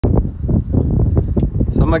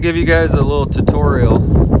So I'm gonna give you guys a little tutorial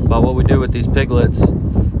about what we do with these piglets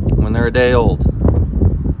when they're a day old.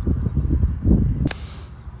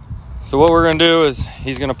 So what we're gonna do is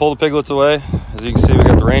he's gonna pull the piglets away. As you can see, we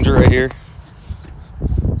got the Ranger right here.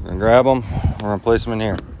 We're gonna grab them, we're gonna place them in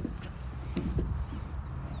here.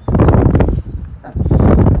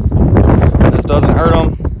 This doesn't hurt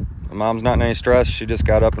them. The mom's not in any stress. She just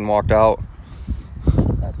got up and walked out.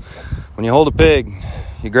 When you hold a pig,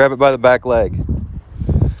 you grab it by the back leg.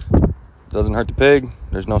 Doesn't hurt the pig.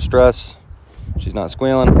 There's no stress. She's not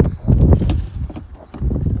squealing.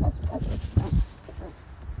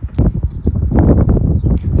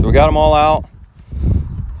 So we got them all out.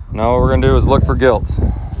 Now what we're gonna do is look for gilts.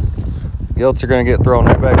 Gilts are gonna get thrown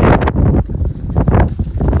right back in.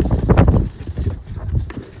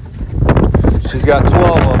 She's got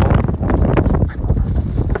 12 of them.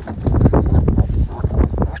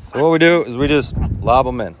 So what we do is we just lob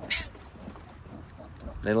them in.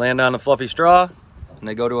 They land on the fluffy straw and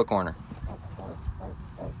they go to a corner.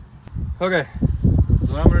 Okay, so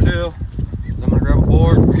what I'm gonna do is I'm gonna grab a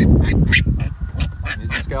board,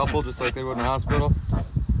 use a scalpel just like they would in the hospital.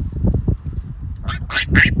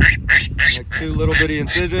 Make 2 little bitty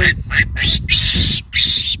incisions.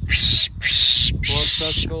 Pull up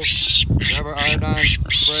testicles, grab our iodine,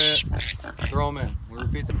 spray it, throw them in. We'll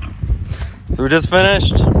repeat them. So we just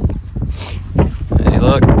finished. As you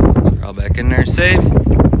look, they're all back in there safe,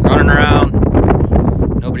 running around.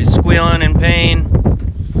 Nobody's squealing in pain.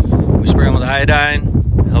 We spray them with iodine,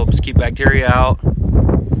 it helps keep bacteria out.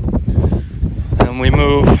 And we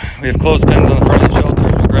move, we have clothespins on the front of the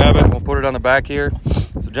shelters. We'll grab it, we'll put it on the back here.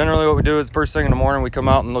 So generally what we do is first thing in the morning, we come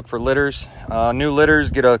out and look for litters. New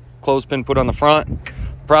litters get a clothespin put on the front.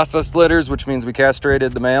 Processed litters, which means we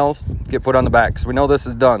castrated the males, get put on the back. So we know this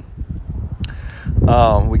is done.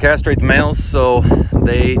 We castrate the males so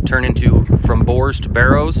they turn into from boars to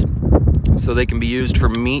barrows, so they can be used for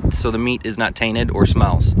meat, so the meat is not tainted or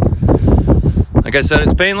smells. Like I said,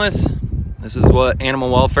 it's painless. This is what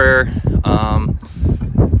animal welfare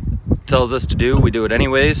tells us to do. We do it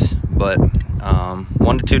anyways, but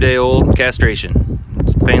 1 to 2 day old castration.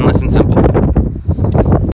 It's painless and simple.